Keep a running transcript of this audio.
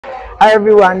Hi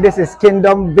everyone, this is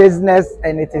Kingdom Business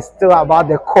and it is still about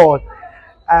the call.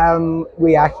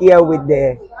 We are here with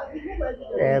the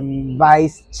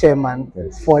Vice Chairman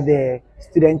for the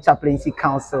Student Chaplaincy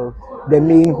Council, the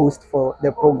main host for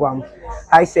the program.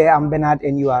 Hi sir, I'm Bernard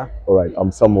and you are? Alright,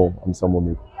 I'm Samuel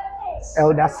Mo.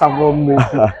 Elder Samuel Mo.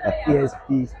 Yes,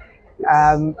 please.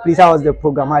 Please, how was the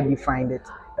program? How did you find it?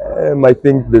 I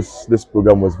think this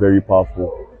program was very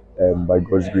powerful. By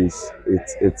God's grace,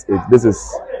 this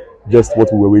is just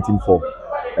what we were waiting for.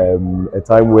 A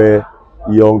time where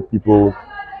young people,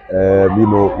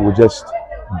 will just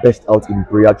burst out in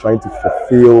prayer, trying to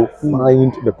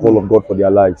find the call of God for their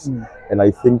lives. And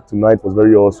I think tonight was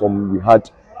very awesome. We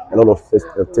had a lot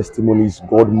of testimonies.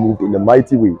 God moved in a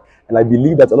mighty way, and I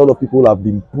believe that a lot of people have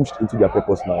been pushed into their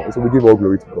purpose now. And so we give all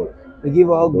glory to God. We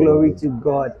give all glory to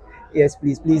God. Yes,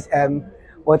 please.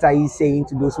 What are you saying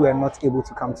to those who are not able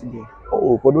to come today?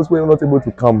 Oh, for those who are not able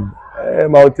to come,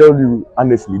 I'll tell you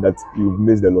honestly that you've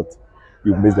missed a lot.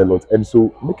 You've missed a lot. And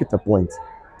so make it a point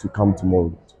to come tomorrow.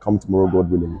 To come tomorrow,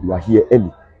 God willing. You are here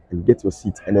early and get your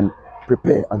seat and then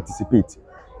prepare, anticipate.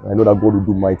 I know that God will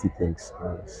do mighty things.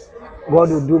 Yes. God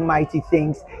will do mighty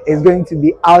things. It's going to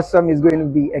be awesome. It's going to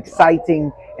be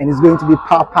exciting and it's going to be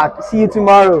power-packed. See you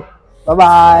tomorrow.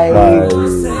 Bye-bye.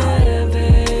 Bye.